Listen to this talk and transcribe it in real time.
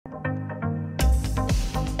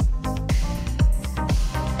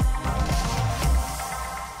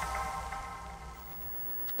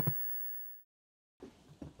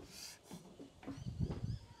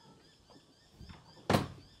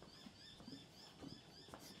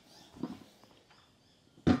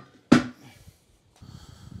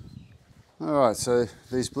Alright, so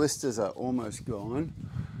these blisters are almost gone.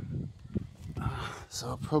 So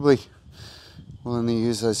I'll probably will only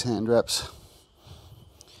use those hand wraps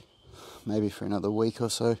maybe for another week or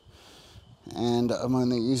so. And I'm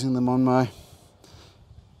only using them on my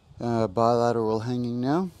bilateral hanging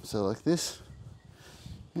now, so like this.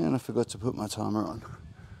 And I forgot to put my timer on,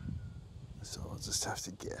 so I'll just have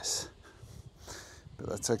to guess. But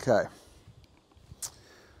that's okay.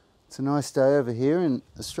 It's a nice day over here in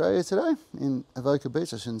Australia today, in Avoca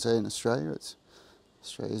Beach. I shouldn't say in Australia,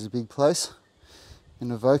 Australia's a big place. In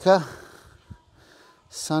Avoca,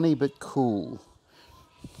 sunny but cool.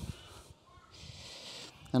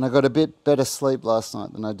 And I got a bit better sleep last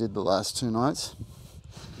night than I did the last 2 nights.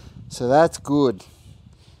 So that's good,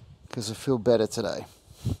 because I feel better today.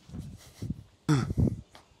 I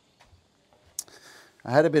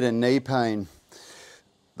had a bit of knee pain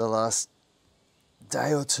the last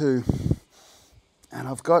day or two, and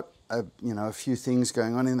I've got a few things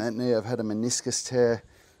going on in that knee. I've had a meniscus tear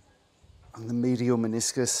on the medial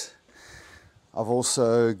meniscus. I've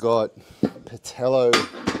also got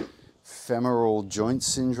patellofemoral joint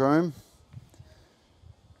syndrome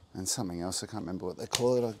and something else, I can't remember what they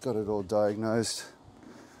call it. I got it all diagnosed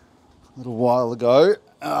a little while ago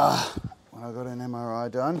when I got an MRI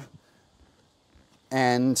done.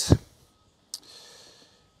 And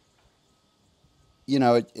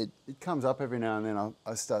it comes up every now and then.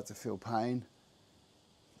 I start to feel pain.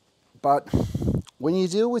 But when you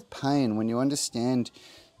deal with pain, when you understand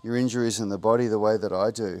your injuries in the body the way that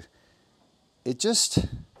I do, it's just a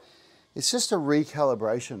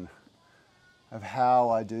recalibration of how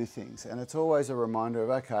I do things. And it's always a reminder of,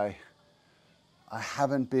 okay, I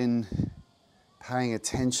haven't been paying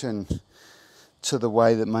attention to the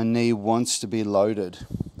way that my knee wants to be loaded.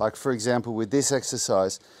 Like, for example, with this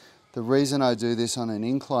exercise, the reason I do this on an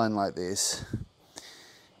incline like this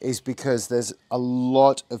is because there's a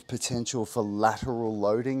lot of potential for lateral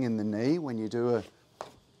loading in the knee when you do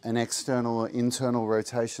an external or internal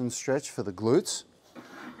rotation stretch for the glutes.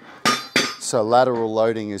 So lateral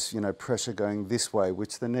loading is, pressure going this way,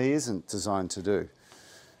 which the knee isn't designed to do.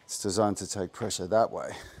 It's designed to take pressure that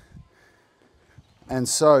way. And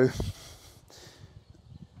so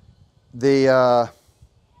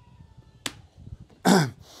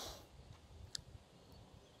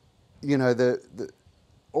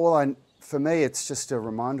for me, it's just a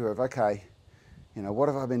reminder of, okay, what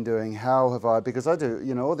have I been doing? How have I, because I do,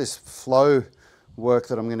 all this flow work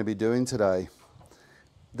that I'm going to be doing today,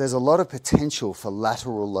 there's a lot of potential for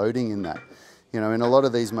lateral loading in that. In a lot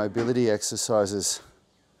of these mobility exercises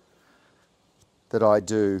that I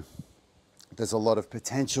do, there's a lot of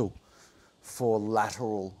potential for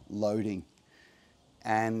lateral loading.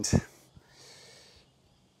 And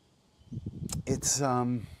it's,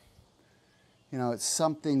 it's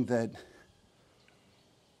something that,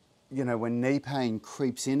 when knee pain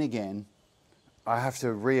creeps in again, I have to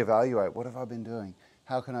reevaluate, what have I been doing?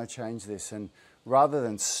 How can I change this? And rather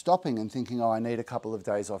than stopping and thinking, I need a couple of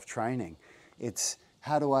days off training, it's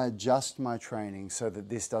how do I adjust my training so that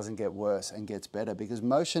this doesn't get worse and gets better? Because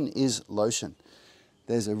motion is lotion.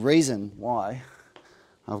 There's a reason why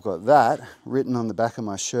I've got that written on the back of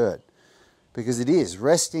my shirt. Because it is.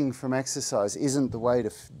 Resting from exercise isn't the way to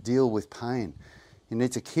deal with pain. You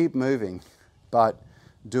need to keep moving, but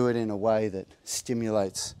do it in a way that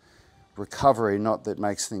stimulates recovery, not that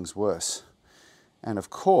makes things worse. And of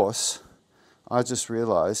course, I just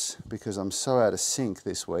realized, because I'm so out of sync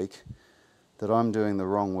this week, that I'm doing the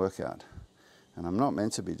wrong workout. And I'm not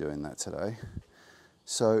meant to be doing that today.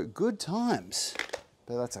 So good times,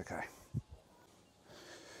 but that's okay.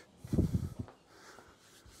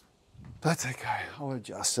 That's okay, I'll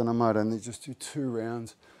adjust, and I might only just do 2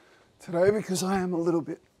 rounds today because I am a little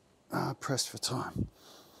bit pressed for time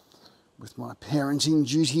with my parenting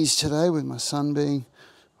duties today, with my son being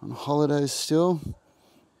on holidays still.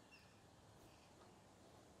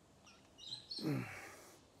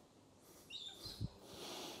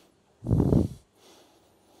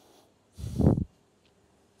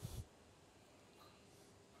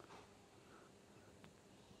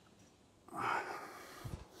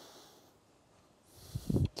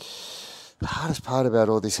 The hardest part about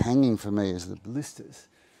all this hanging for me is the blisters.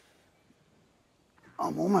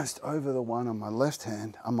 I'm almost over the one on my left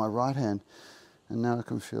hand, on my right hand, and now I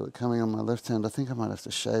can feel it coming on my left hand. I think I might have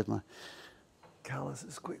to shave my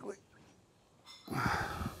calluses quickly.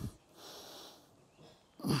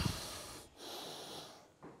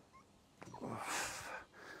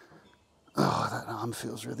 Oh, that arm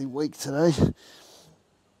feels really weak today.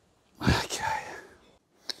 Okay.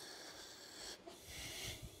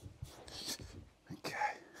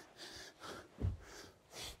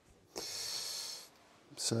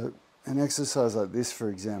 So an exercise like this, for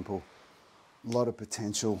example, a lot of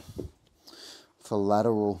potential for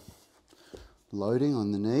lateral loading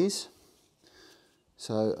on the knees.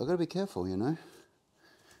 So I've got to be careful, you know.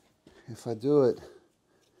 If I do it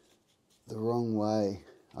the wrong way,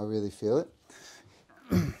 I really feel it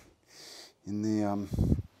in the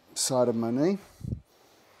side of my knee.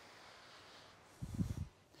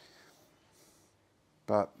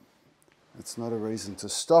 But it's not a reason to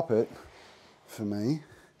stop it for me.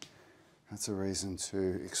 That's a reason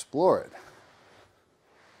to explore it.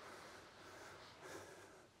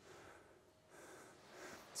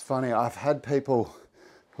 It's funny, I've had people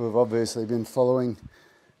who have obviously been following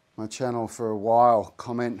my channel for a while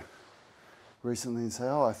comment recently and say,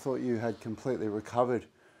 oh, I thought you had completely recovered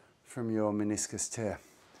from your meniscus tear.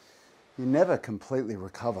 You never completely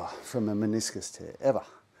recover from a meniscus tear, ever.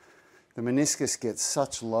 The meniscus gets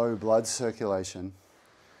such low blood circulation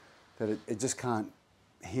that it just can't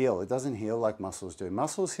heal. It doesn't heal like muscles do.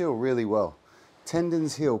 Muscles heal really well.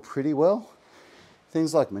 Tendons heal pretty well.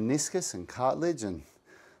 Things like meniscus and cartilage and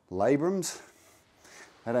labrums,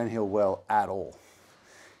 they don't heal well at all.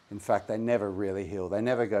 In fact, they never really heal. They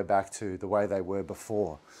never go back to the way they were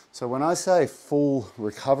before. So when I say full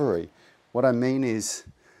recovery, what I mean is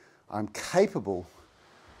I'm capable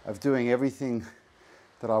of doing everything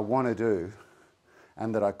that I want to do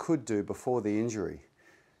and that I could do before the injury,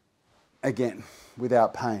 again,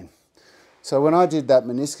 without pain. So when I did that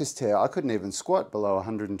meniscus tear, I couldn't even squat below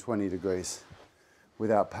 120 degrees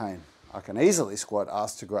without pain. I can easily squat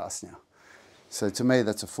ass to grass now. So to me,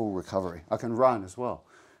 that's a full recovery. I can run as well.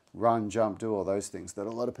 Run, jump, do all those things that a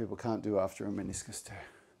lot of people can't do after a meniscus tear.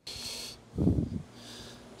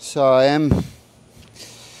 So I am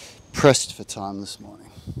pressed for time this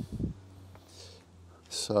morning.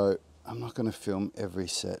 So I'm not going to film every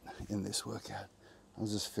set in this workout. I'll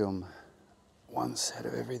just film one set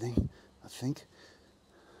of everything, I think.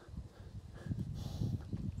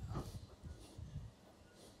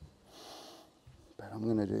 But I'm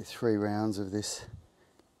going to do 3 rounds of this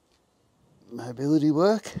mobility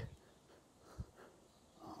work,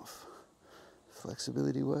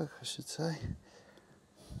 flexibility work, I should say.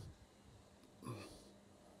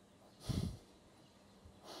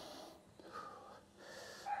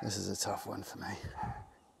 This is a tough one for me.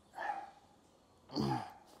 Come on.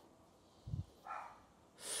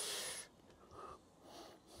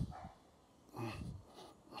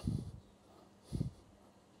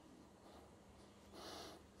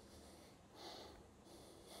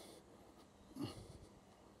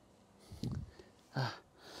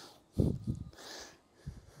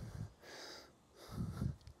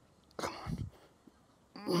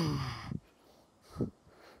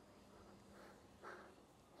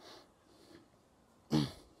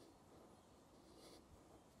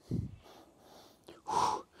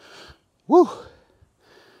 Woo!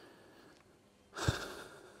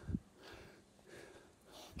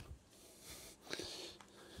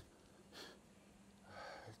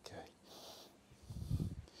 Okay.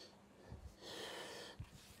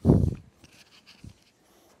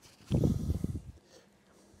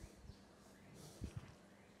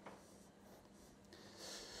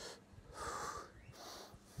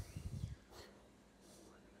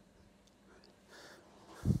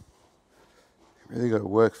 Really got to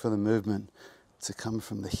work for the movement to come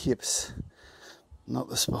from the hips, not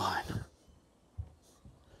the spine.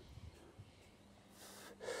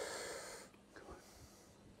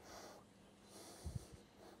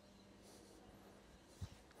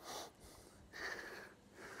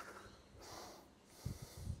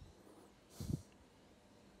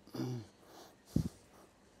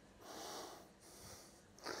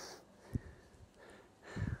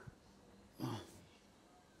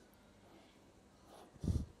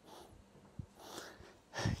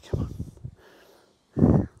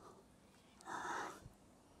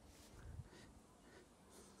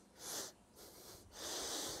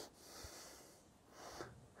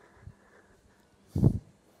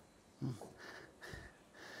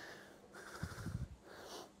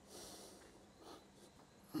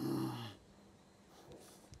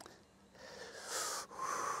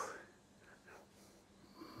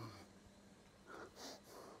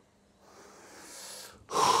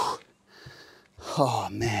 Oh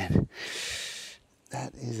man,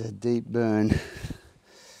 that is a deep burn.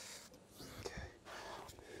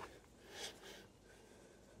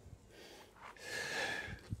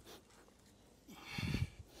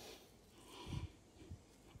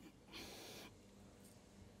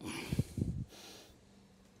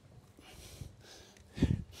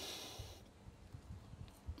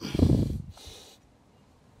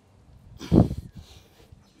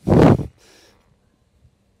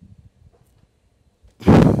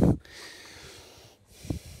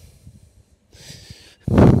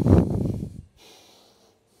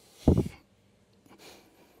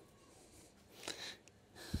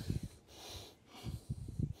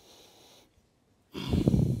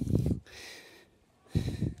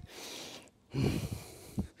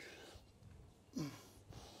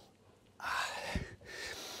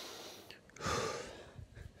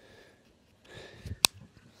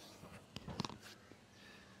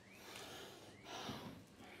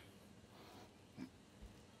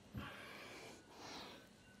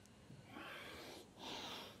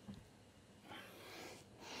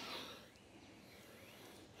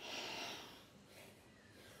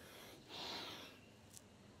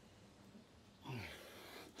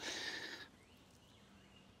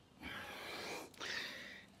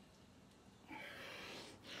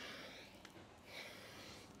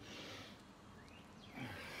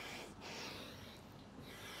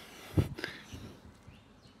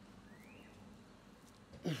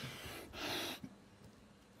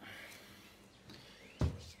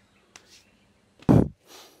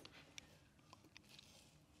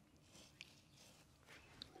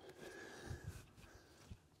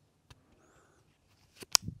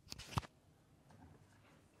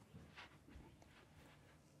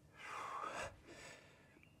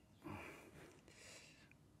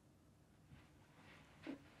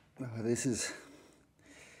 Oh, this is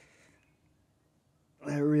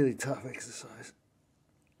a really tough exercise.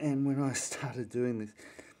 And when I started doing this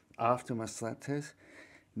after my slap test,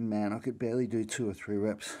 man, I could barely do 2 or 3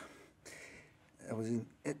 reps.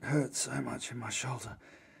 It hurt so much in my shoulder.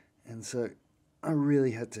 And so I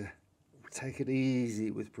really had to take it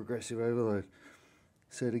easy with progressive overload.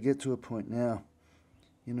 So to get to a point now,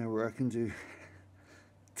 you know, where I can do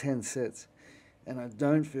 10 sets and I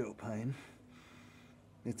don't feel pain,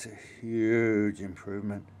 it's a huge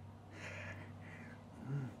improvement.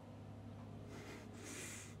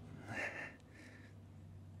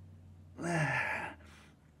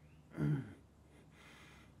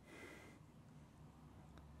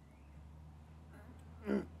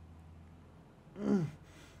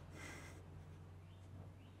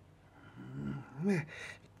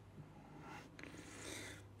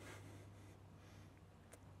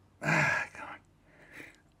 Come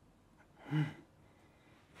on.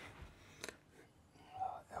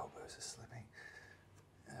 Elbows are slipping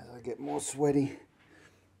as I get more sweaty.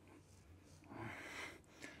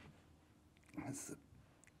 That's the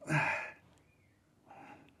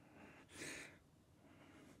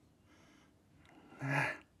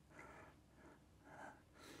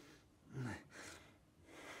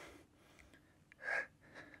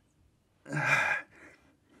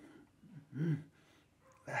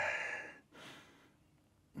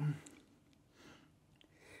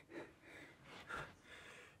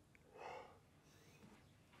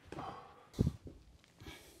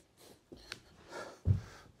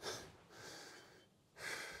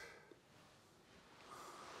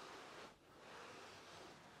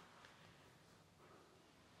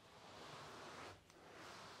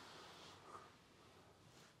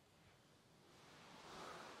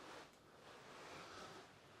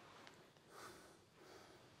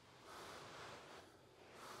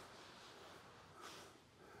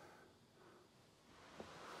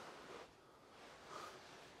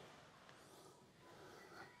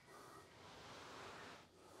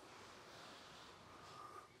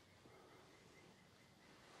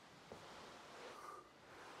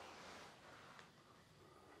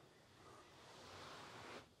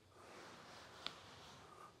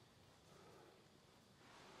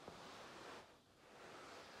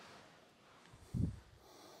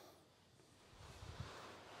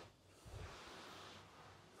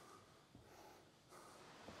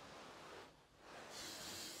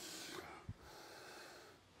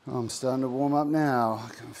I'm starting to warm up now.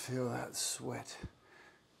 I can feel that sweat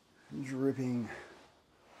dripping.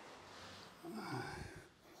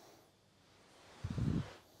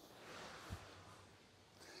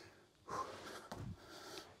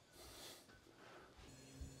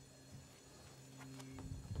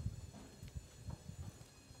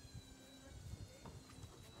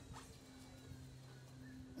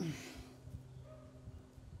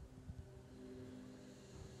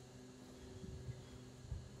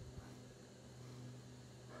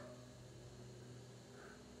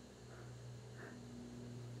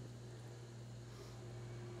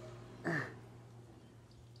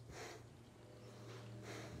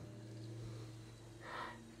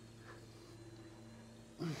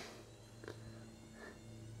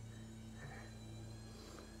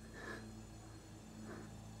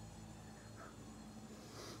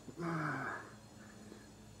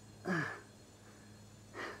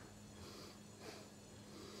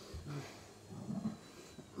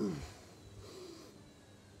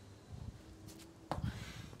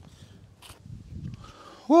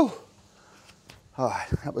 Woo! All right,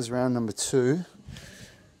 that was round number 2.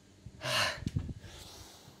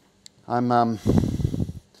 I'm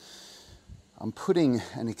putting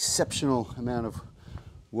an exceptional amount of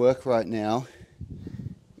work right now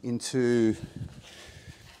into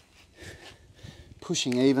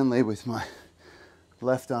pushing evenly with my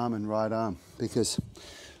left arm and right arm, because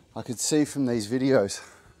I could see from these videos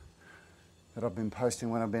that I've been posting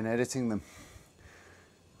when I've been editing them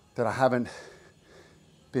that I haven't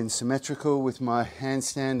been symmetrical with my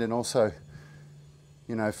handstand, and also,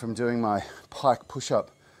 you know, from doing my pike push-up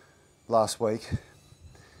last week,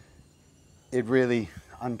 it really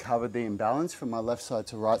uncovered the imbalance from my left side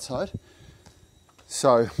to right side.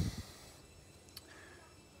 So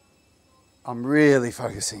I'm really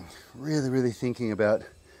focusing, really thinking about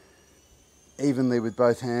evenly with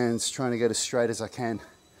both hands, trying to get as straight as I can.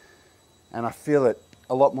 And I feel it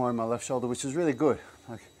a lot more in my left shoulder, which is really good.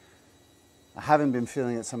 Like, I haven't been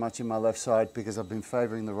feeling it so much in my left side because I've been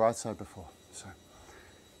favoring the right side before. So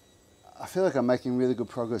I feel like I'm making really good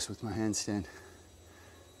progress with my handstand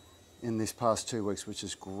in this past 2 weeks, which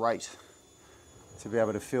is great to be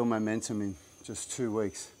able to feel momentum in just 2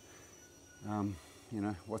 weeks. you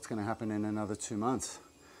know, what's going to happen in another 2 months.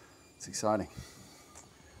 It's exciting.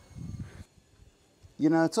 You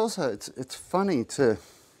know, it's also, it's funny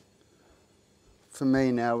for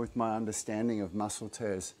me now with my understanding of muscle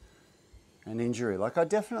tears and injury. Like I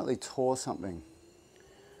definitely tore something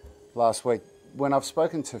last week. When I've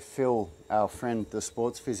spoken to Phil, our friend, the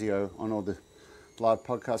sports physio, on all the live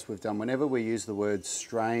podcasts we've done, whenever we use the word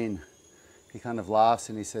strain, he kind of laughs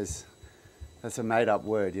and he says, that's a made up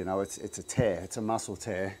word, you know, it's a tear, it's a muscle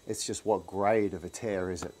tear. It's just what grade of a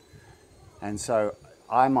tear is it? And so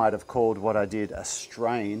I might have called what I did a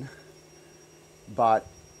strain, but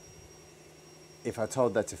if I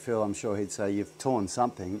told that to Phil, I'm sure he'd say, you've torn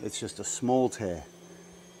something, it's just a small tear.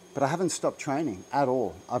 But I haven't stopped training at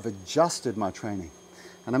all. I've adjusted my training.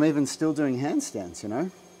 And I'm even still doing handstands, you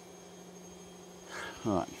know?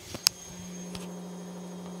 All right.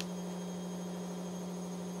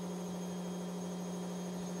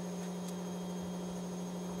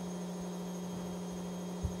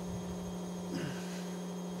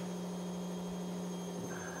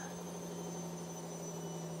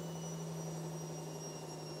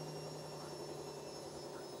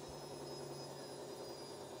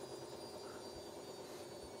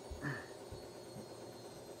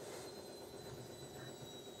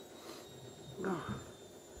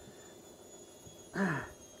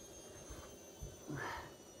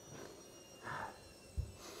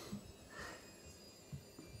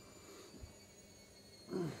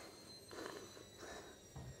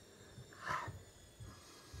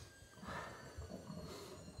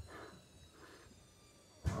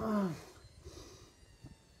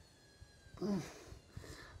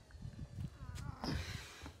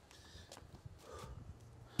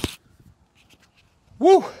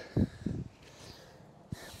 Woo!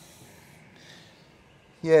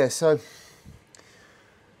 Yeah, so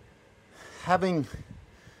having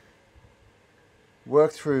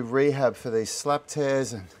worked through rehab for these slap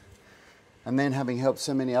tears and then having helped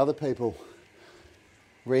so many other people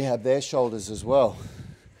rehab their shoulders as well,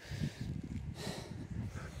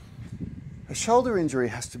 a shoulder injury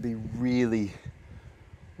has to be really,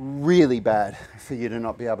 really bad for you to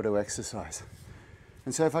not be able to exercise.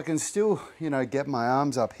 And so if I can still, you know, get my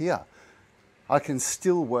arms up here, I can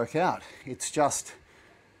still work out. It's just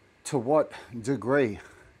to what degree.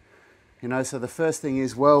 You know, so the first thing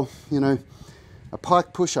is, well, you know, a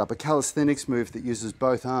pike push-up, a calisthenics move that uses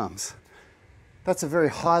both arms. That's a very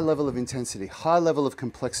high level of intensity, high level of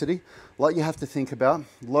complexity, a lot you have to think about,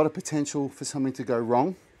 a lot of potential for something to go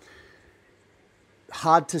wrong.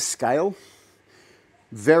 Hard to scale,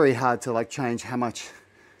 very hard to like change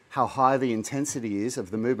how high the intensity is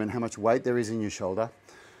of the movement, how much weight there is in your shoulder.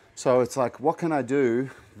 So it's like, what can I do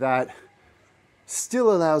that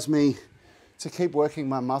still allows me to keep working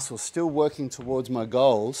my muscles, still working towards my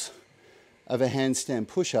goals of a handstand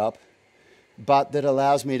push-up, but that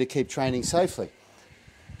allows me to keep training safely?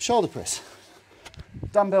 Shoulder press,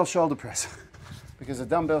 dumbbell shoulder press. Because a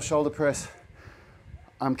dumbbell shoulder press,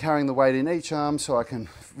 I'm carrying the weight in each arm so I can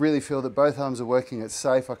really feel that both arms are working, it's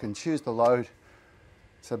safe, I can choose the load.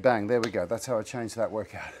 So bang, there we go. That's how I changed that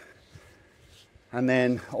workout. And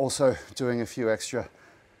then also doing a few extra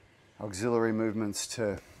auxiliary movements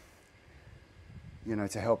to, you know,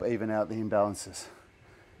 to help even out the imbalances.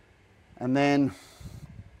 And then,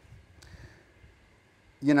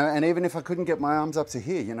 you know, and even if I couldn't get my arms up to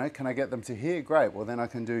here, you know, can I get them to here? Great. Well, then I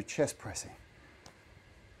can do chest pressing.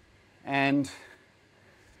 And,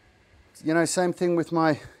 you know, same thing with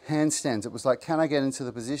my handstands. It was like, can I get into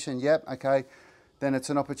the position? Yep, okay. Then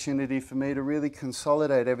it's an opportunity for me to really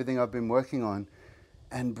consolidate everything I've been working on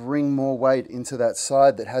and bring more weight into that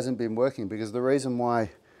side that hasn't been working. Because the reason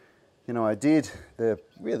why, you know, I did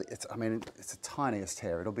it's the tiniest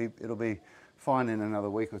tear. It'll be fine in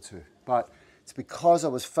another week or two. But it's because I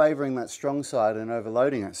was favoring that strong side and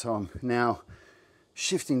overloading it. So I'm now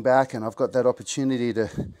shifting back and I've got that opportunity to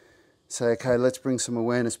say, okay, let's bring some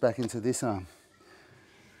awareness back into this arm.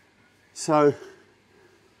 So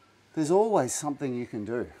there's always something you can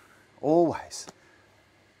do, always.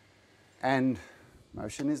 And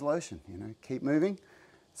motion is lotion, you know, keep moving.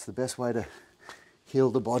 It's the best way to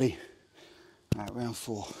heal the body. All right, round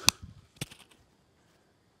 4.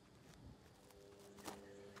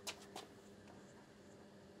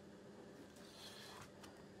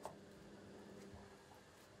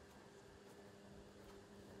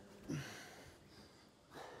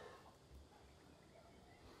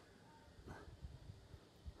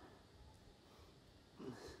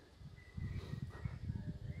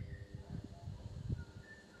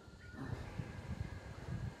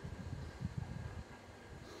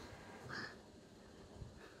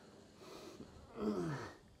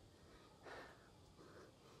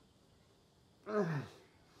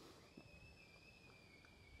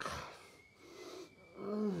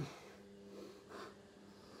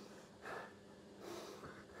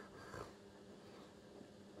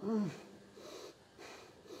 Whew.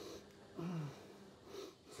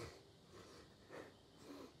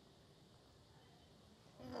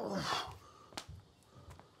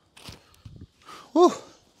 All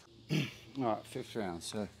right, 5th round.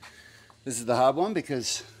 So this is the hard one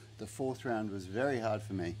because the 4th round was very hard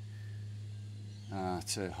for me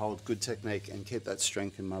to hold good technique and keep that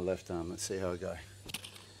strength in my left arm. Let's see how I go.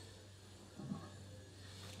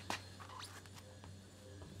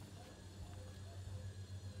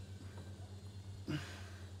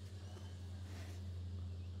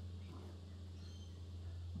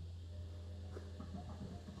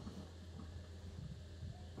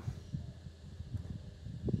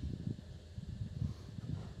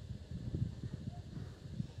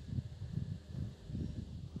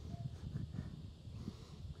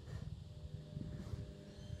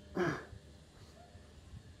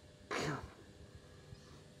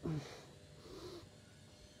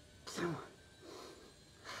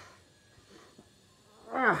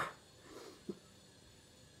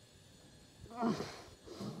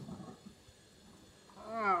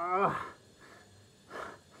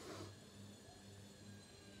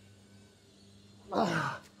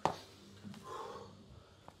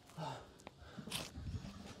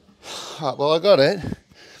 Right, well, I got it.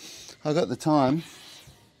 I got the time,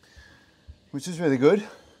 which is really good.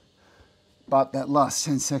 But that last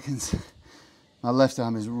 10 seconds, my left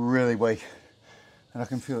arm is really weak and I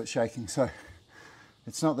can feel it shaking. So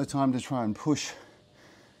it's not the time to try and push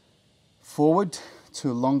forward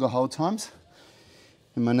to longer hold times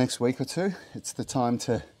in my next week or two. It's the time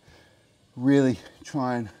to really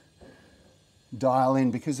try and dial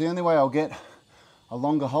in, because the only way I'll get a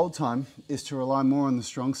longer hold time is to rely more on the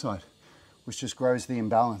strong side, which just grows the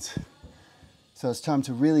imbalance. So it's time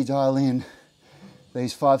to really dial in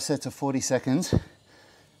these 5 sets of 40 seconds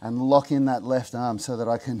and lock in that left arm so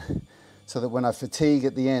that when I fatigue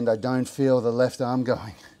at the end, I don't feel the left arm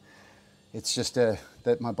going. It's just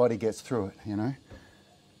that my body gets through it, you know?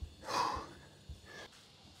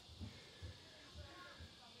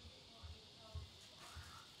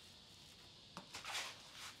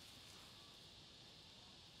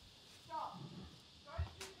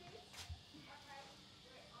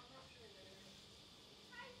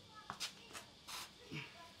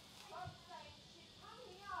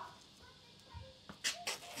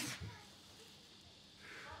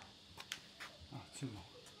 Two more.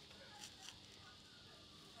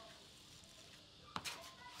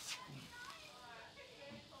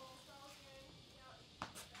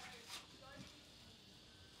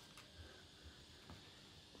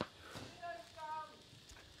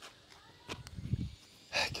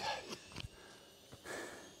 Okay.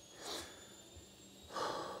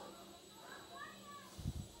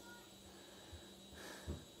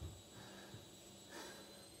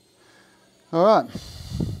 All right.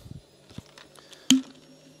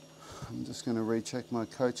 I'm just going to recheck my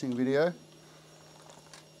coaching video.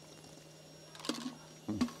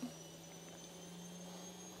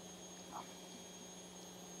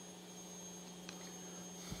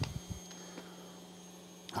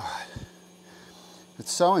 All right.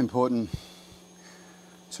 It's so important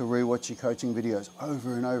to rewatch your coaching videos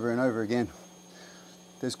over and over and over again.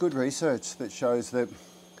 There's good research that shows that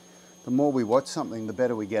the more we watch something, the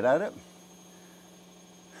better we get at it.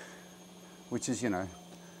 Which is, you know,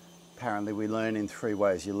 apparently we learn in 3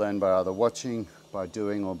 ways. You learn by either watching, by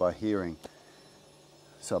doing, or by hearing.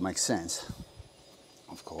 So it makes sense,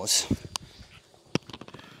 of course.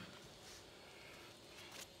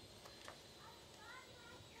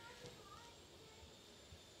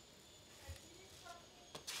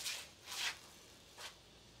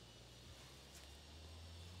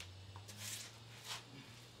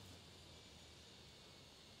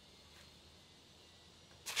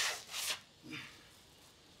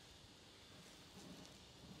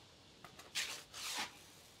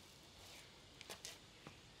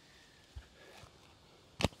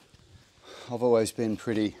 I've always been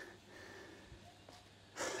pretty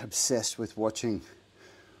obsessed with watching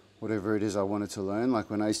whatever it is I wanted to learn. Like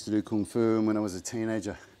when I used to do Kung Fu and when I was a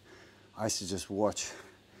teenager, I used to just watch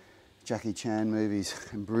Jackie Chan movies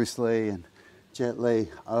and Bruce Lee and Jet Li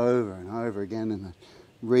over and over again, and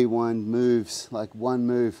rewind moves, like one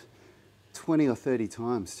move 20 or 30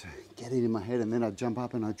 times to get it in my head, and then I'd jump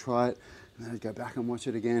up and I'd try it, and then I'd go back and watch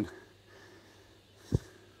it again.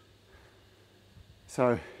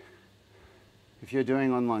 So if you're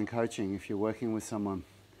doing online coaching, if you're working with someone,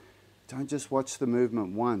 don't just watch the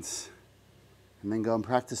movement once and then go and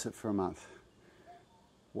practice it for a month.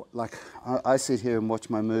 Like I sit here and watch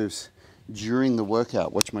my moves during the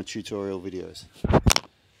workout, watch my tutorial videos.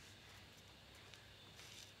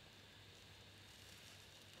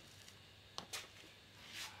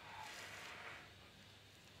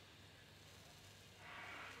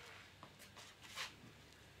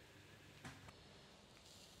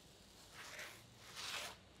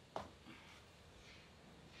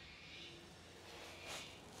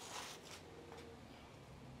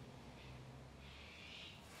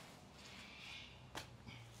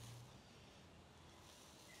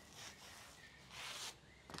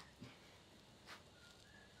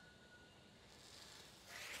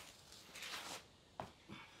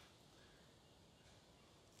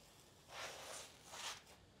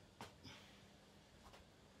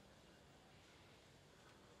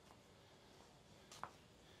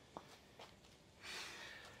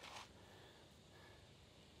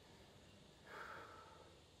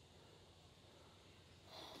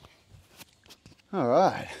 All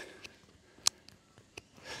right.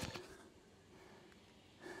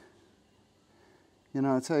 You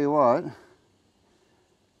know, I'll tell you what,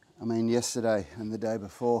 I mean, yesterday and the day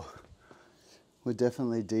before were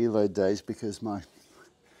definitely deload days because I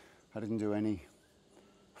didn't do any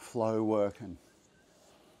flow work and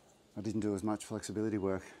I didn't do as much flexibility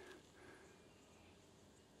work.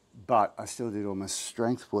 But I still did all my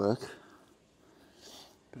strength work.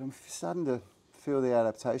 But I'm starting to feel the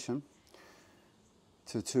adaptation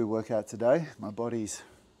to workout today. I'm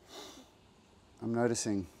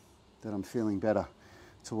noticing that I'm feeling better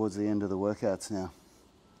towards the end of the workouts now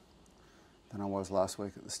than I was last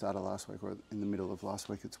week, at the start of last week, or in the middle of last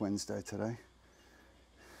week. It's Wednesday today.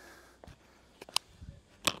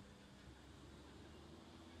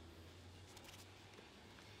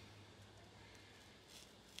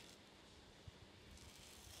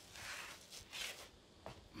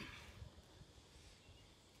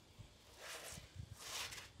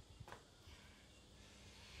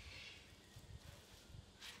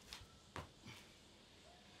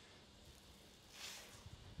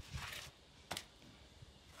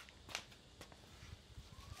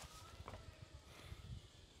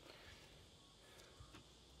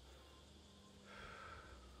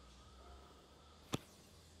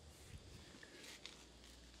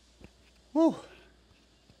 Woo.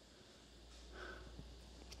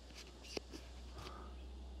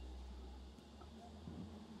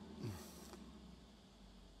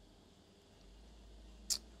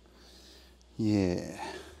 Yeah.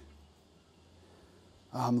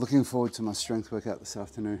 I'm looking forward to my strength workout this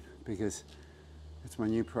afternoon because it's my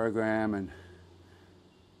new program and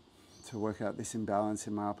to work out this imbalance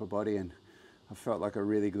in my upper body, and I felt like I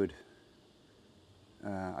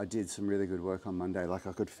did some really good work on Monday. Like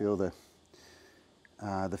I could feel the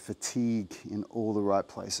fatigue in all the right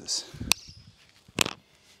places.